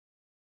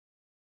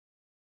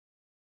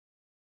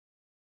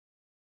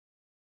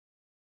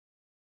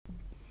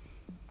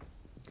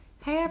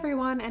Hey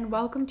everyone, and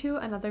welcome to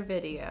another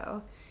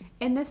video.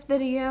 In this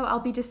video, I'll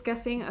be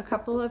discussing a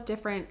couple of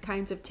different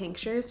kinds of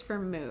tinctures for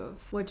Move,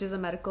 which is a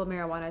medical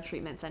marijuana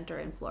treatment center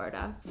in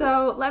Florida.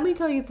 So let me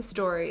tell you the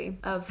story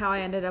of how I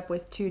ended up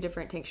with two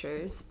different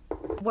tinctures.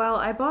 Well,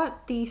 I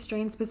bought the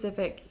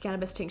strain-specific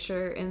cannabis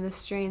tincture in the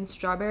strain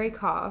Strawberry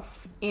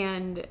Cough,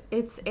 and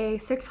it's a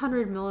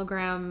 600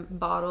 milligram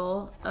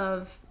bottle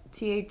of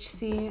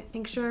THC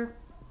tincture.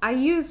 I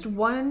used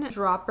one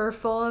dropper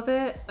full of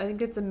it. I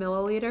think it's a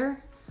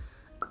milliliter.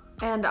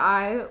 And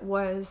I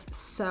was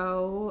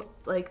so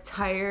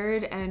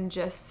tired and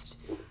just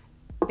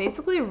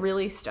basically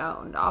really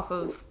stoned off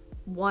of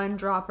one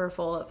dropper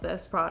full of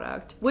this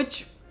product,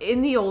 which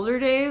in the older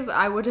days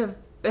I would have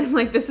been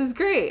like, this is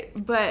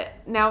great. But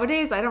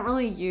nowadays I don't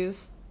really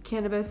use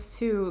cannabis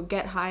to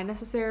get high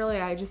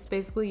necessarily. I just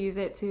basically use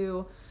it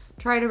to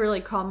try to really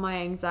calm my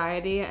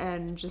anxiety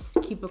and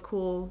just keep a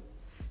cool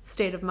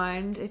state of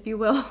mind, if you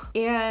will.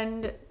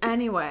 And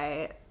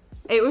anyway,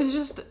 it was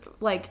just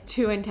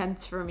too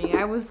intense for me.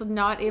 I was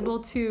not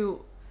able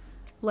to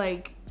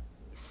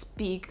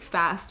speak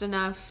fast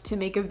enough to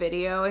make a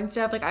video and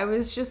stuff. I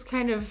was just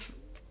kind of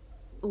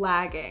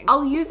lagging.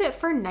 I'll use it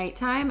for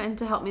nighttime and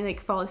to help me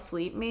fall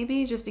asleep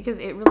maybe, just because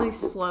it really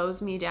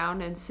slows me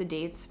down and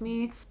sedates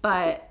me.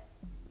 But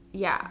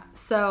yeah,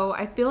 so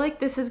I feel like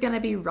this is gonna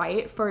be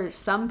right for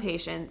some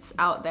patients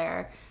out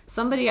there.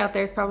 Somebody out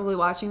there is probably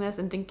watching this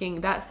and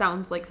thinking that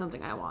sounds like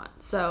something I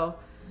want. So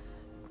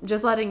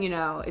just letting you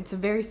know, it's a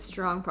very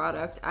strong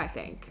product, I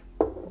think.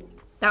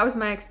 That was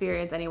my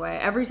experience anyway.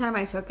 Every time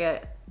I took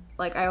it,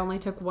 I only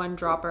took one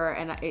dropper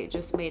and it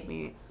just made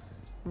me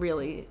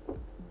really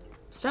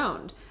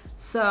stoned.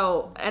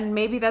 So, and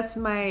maybe that's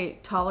my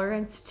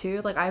tolerance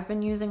too. I've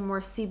been using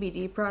more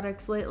CBD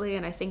products lately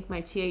and I think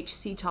my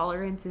THC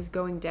tolerance is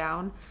going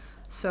down.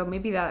 So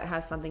maybe that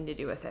has something to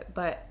do with it,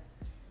 but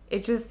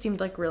it just seemed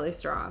really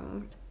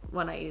strong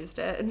when I used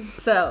it.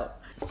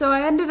 So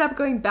I ended up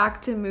going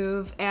back to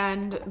Move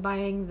and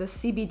buying the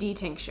CBD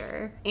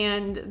tincture.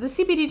 And the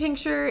CBD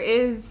tincture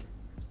is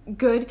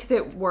good because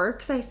it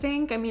works, I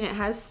think. I mean, it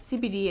has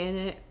CBD in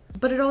it,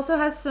 but it also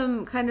has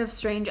some kind of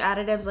strange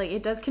additives.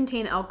 It does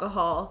contain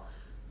alcohol.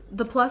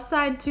 The plus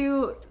side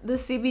to the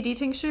CBD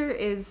tincture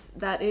is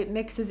that it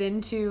mixes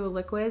into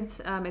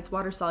liquids. It's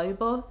water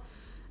soluble.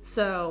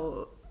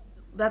 So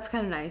that's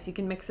kind of nice. You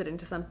can mix it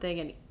into something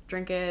and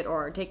drink it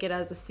or take it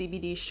as a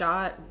CBD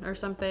shot or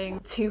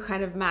something to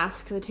kind of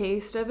mask the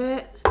taste of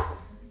it.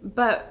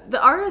 But the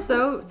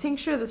RSO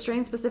tincture, the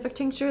strain specific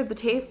tincture, the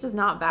taste is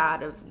not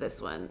bad of this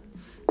one.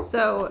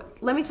 So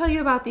let me tell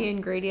you about the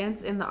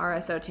ingredients in the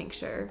RSO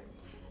tincture.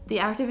 The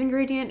active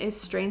ingredient is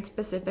strain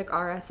specific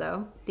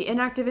RSO. The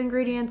inactive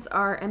ingredients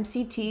are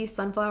MCT,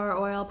 sunflower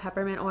oil,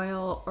 peppermint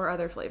oil, or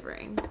other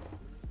flavoring.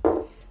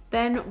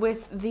 Then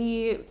with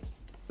the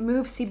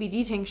Move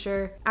CBD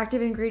tincture,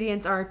 active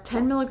ingredients are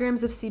 10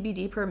 milligrams of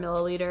CBD per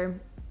milliliter.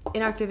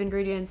 Inactive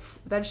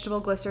ingredients,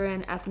 vegetable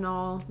glycerin,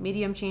 ethanol,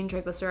 medium chain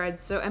triglycerides,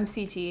 so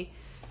MCT,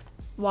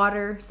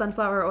 water,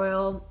 sunflower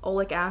oil,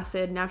 oleic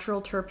acid,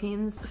 natural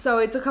terpenes. So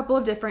it's a couple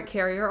of different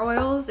carrier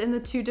oils in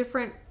the two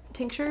different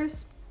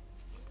tinctures.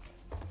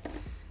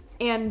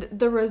 And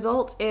the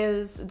result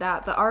is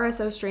that the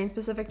RSO strain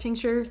specific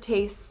tincture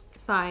tastes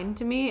fine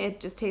to me. It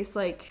just tastes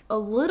a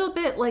little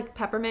bit like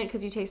peppermint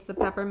because you taste the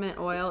peppermint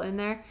oil in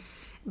there,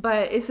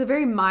 but it's a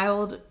very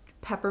mild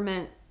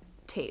peppermint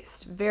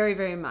taste, very,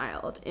 very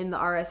mild in the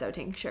RSO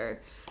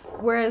tincture.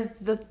 Whereas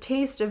the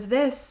taste of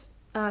this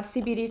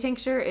CBD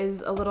tincture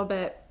is a little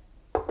bit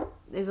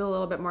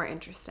more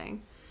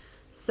interesting.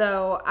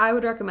 So I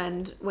would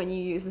recommend when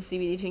you use the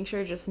CBD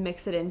tincture, just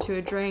mix it into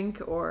a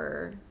drink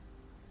or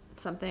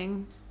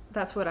something.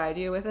 That's what I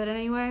do with it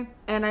anyway.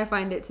 And I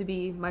find it to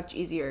be much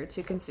easier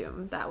to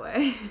consume that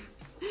way.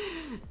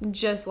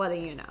 Just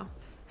letting you know.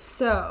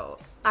 So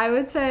I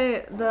would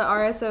say the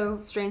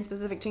RSO strain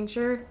specific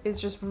tincture is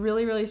just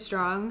really, really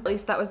strong. At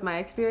least that was my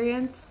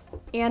experience.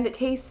 And it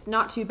tastes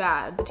not too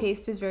bad. The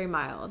taste is very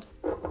mild.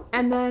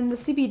 And then the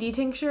CBD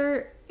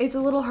tincture, it's a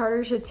little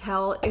harder to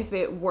tell if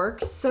it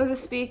works, so to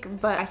speak,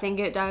 but I think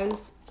it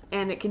does.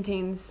 And it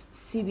contains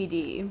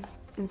CBD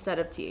instead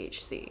of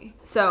THC.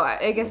 So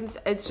I guess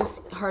it's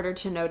just harder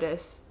to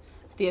notice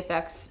the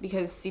effects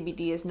because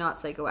CBD is not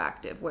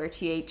psychoactive, where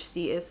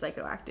THC is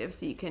psychoactive,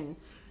 so you can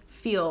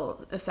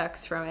feel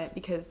effects from it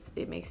because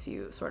it makes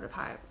you sort of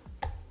high.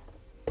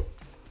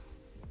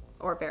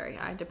 Or very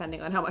high,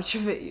 depending on how much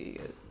of it you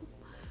use.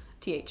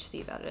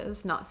 THC, that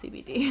is, not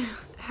CBD.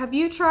 Have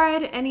you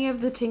tried any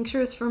of the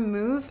tinctures from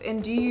Move,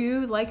 and do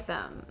you like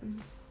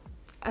them?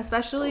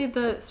 Especially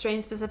the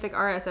strain-specific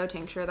RSO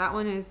tincture. That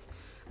one is,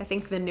 I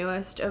think, the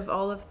newest of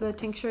all of the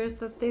tinctures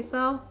that they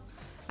sell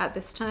at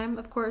this time,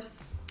 of course.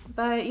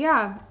 But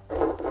yeah,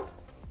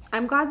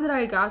 I'm glad that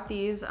I got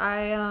these.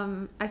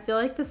 I feel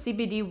like the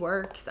CBD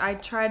works. I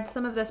tried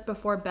some of this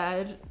before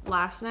bed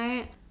last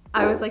night.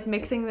 I was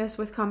mixing this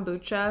with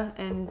kombucha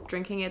and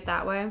drinking it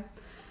that way.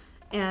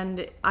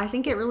 And I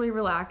think it really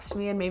relaxed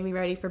me and made me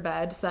ready for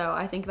bed. So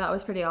I think that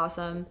was pretty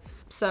awesome.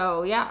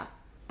 So yeah,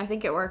 I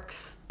think it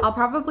works. I'll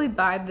probably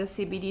buy the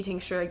CBD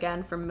tincture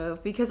again from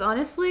Move because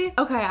honestly,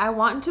 okay, I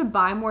want to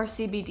buy more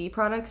CBD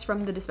products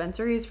from the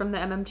dispensaries, from the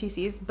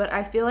MMTCs, but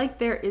I feel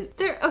like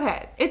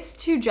okay, it's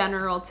too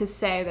general to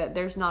say that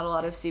there's not a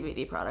lot of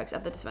CBD products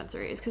at the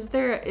dispensaries because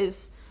there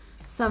is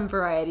some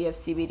variety of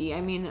CBD. I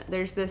mean,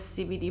 there's this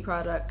CBD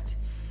product,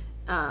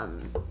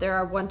 there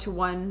are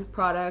one-to-one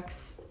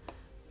products,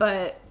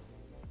 but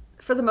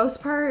for the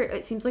most part,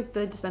 it seems like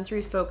the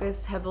dispensaries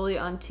focus heavily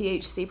on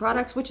THC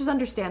products, which is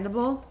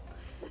understandable.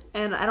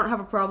 And I don't have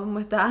a problem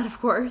with that,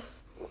 of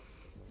course.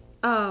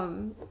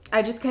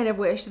 I just kind of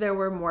wish there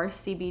were more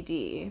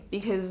CBD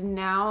because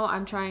now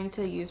I'm trying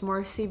to use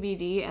more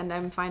CBD and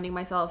I'm finding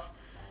myself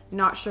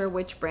not sure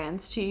which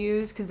brands to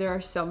use because there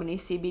are so many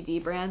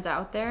CBD brands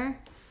out there.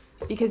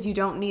 Because you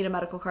don't need a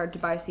medical card to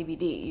buy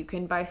CBD. You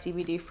can buy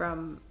CBD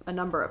from a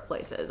number of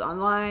places.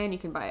 Online, you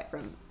can buy it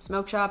from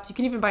smoke shops. You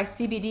can even buy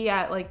CBD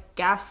at like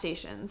gas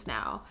stations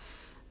now.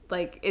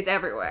 Like it's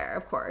everywhere,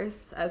 of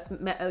course, as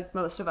like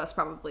most of us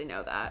probably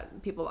know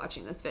that. People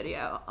watching this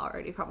video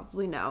already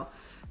probably know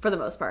for the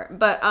most part.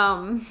 But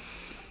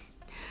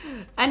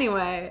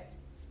anyway,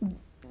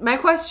 my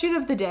question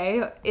of the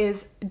day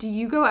is, do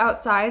you go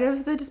outside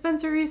of the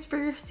dispensaries for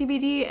your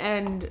CBD,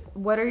 and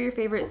what are your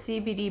favorite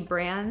CBD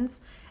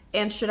brands?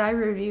 And should I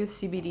review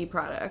CBD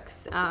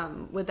products?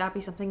 Would that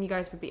be something you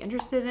guys would be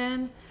interested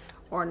in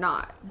or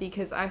not?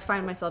 Because I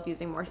find myself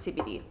using more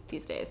CBD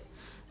these days.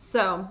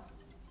 So,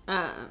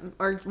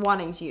 or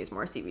wanting to use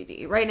more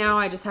CBD. Right now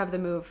I just have the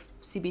Move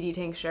CBD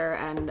tincture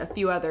and a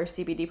few other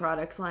CBD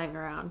products lying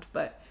around.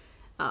 But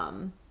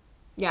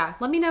yeah,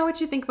 let me know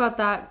what you think about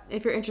that.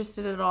 If you're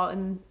interested at all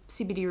in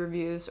CBD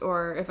reviews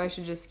or if I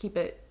should just keep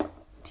it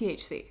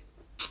THC.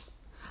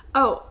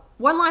 Oh,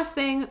 one last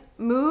thing.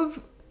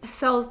 Move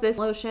sells this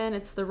lotion.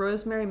 It's the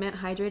Rosemary Mint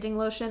Hydrating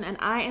Lotion, and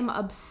I am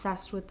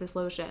obsessed with this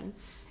lotion.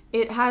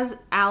 It has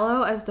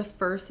aloe as the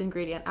first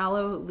ingredient,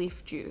 aloe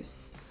leaf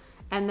juice.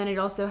 And then it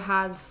also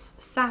has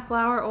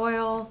safflower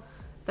oil,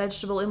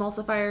 vegetable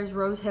emulsifiers,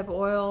 rosehip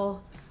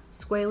oil,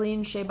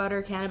 squalene, shea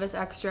butter, cannabis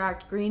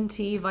extract, green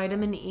tea,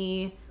 vitamin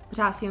E,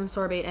 potassium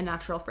sorbate, and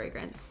natural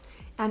fragrance.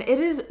 And it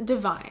is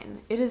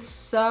divine. It is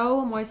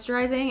so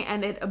moisturizing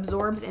and it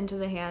absorbs into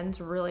the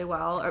hands really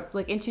well, or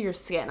like into your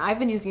skin. I've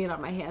been using it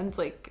on my hands,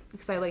 like,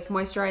 because I like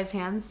moisturized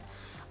hands.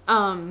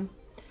 I've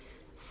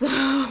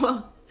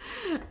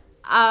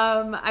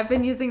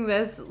been using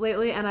this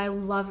lately and I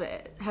love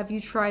it. Have you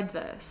tried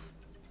this?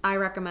 I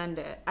recommend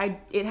it.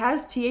 It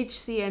has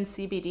THC and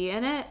CBD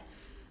in it,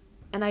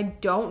 and I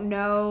don't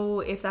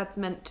know if that's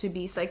meant to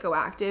be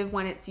psychoactive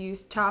when it's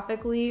used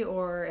topically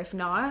or if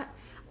not.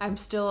 I'm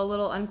still a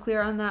little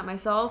unclear on that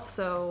myself,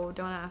 so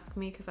don't ask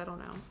me because I don't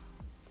know.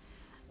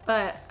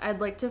 But I'd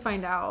like to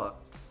find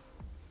out.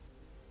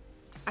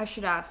 I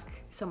should ask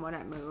someone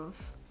at Move.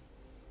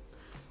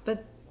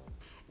 But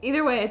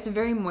either way, it's a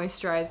very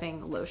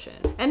moisturizing lotion.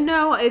 And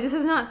no, this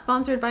is not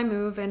sponsored by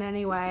Move in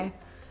any way.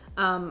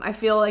 I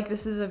feel like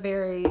this is a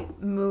very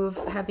Move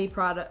heavy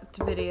product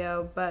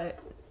video, but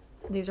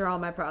these are all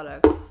my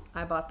products.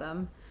 I bought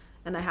them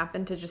and I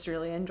happen to just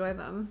really enjoy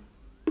them.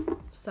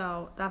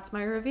 So that's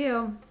my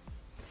review.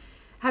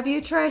 Have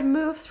you tried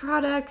Move's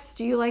products?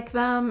 Do you like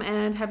them?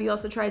 And have you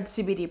also tried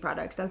CBD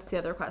products? That's the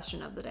other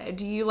question of the day.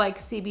 Do you like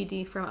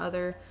CBD from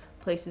other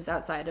places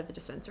outside of the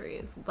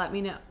dispensaries? Let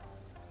me know.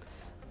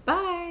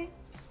 Bye.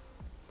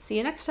 See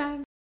you next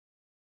time.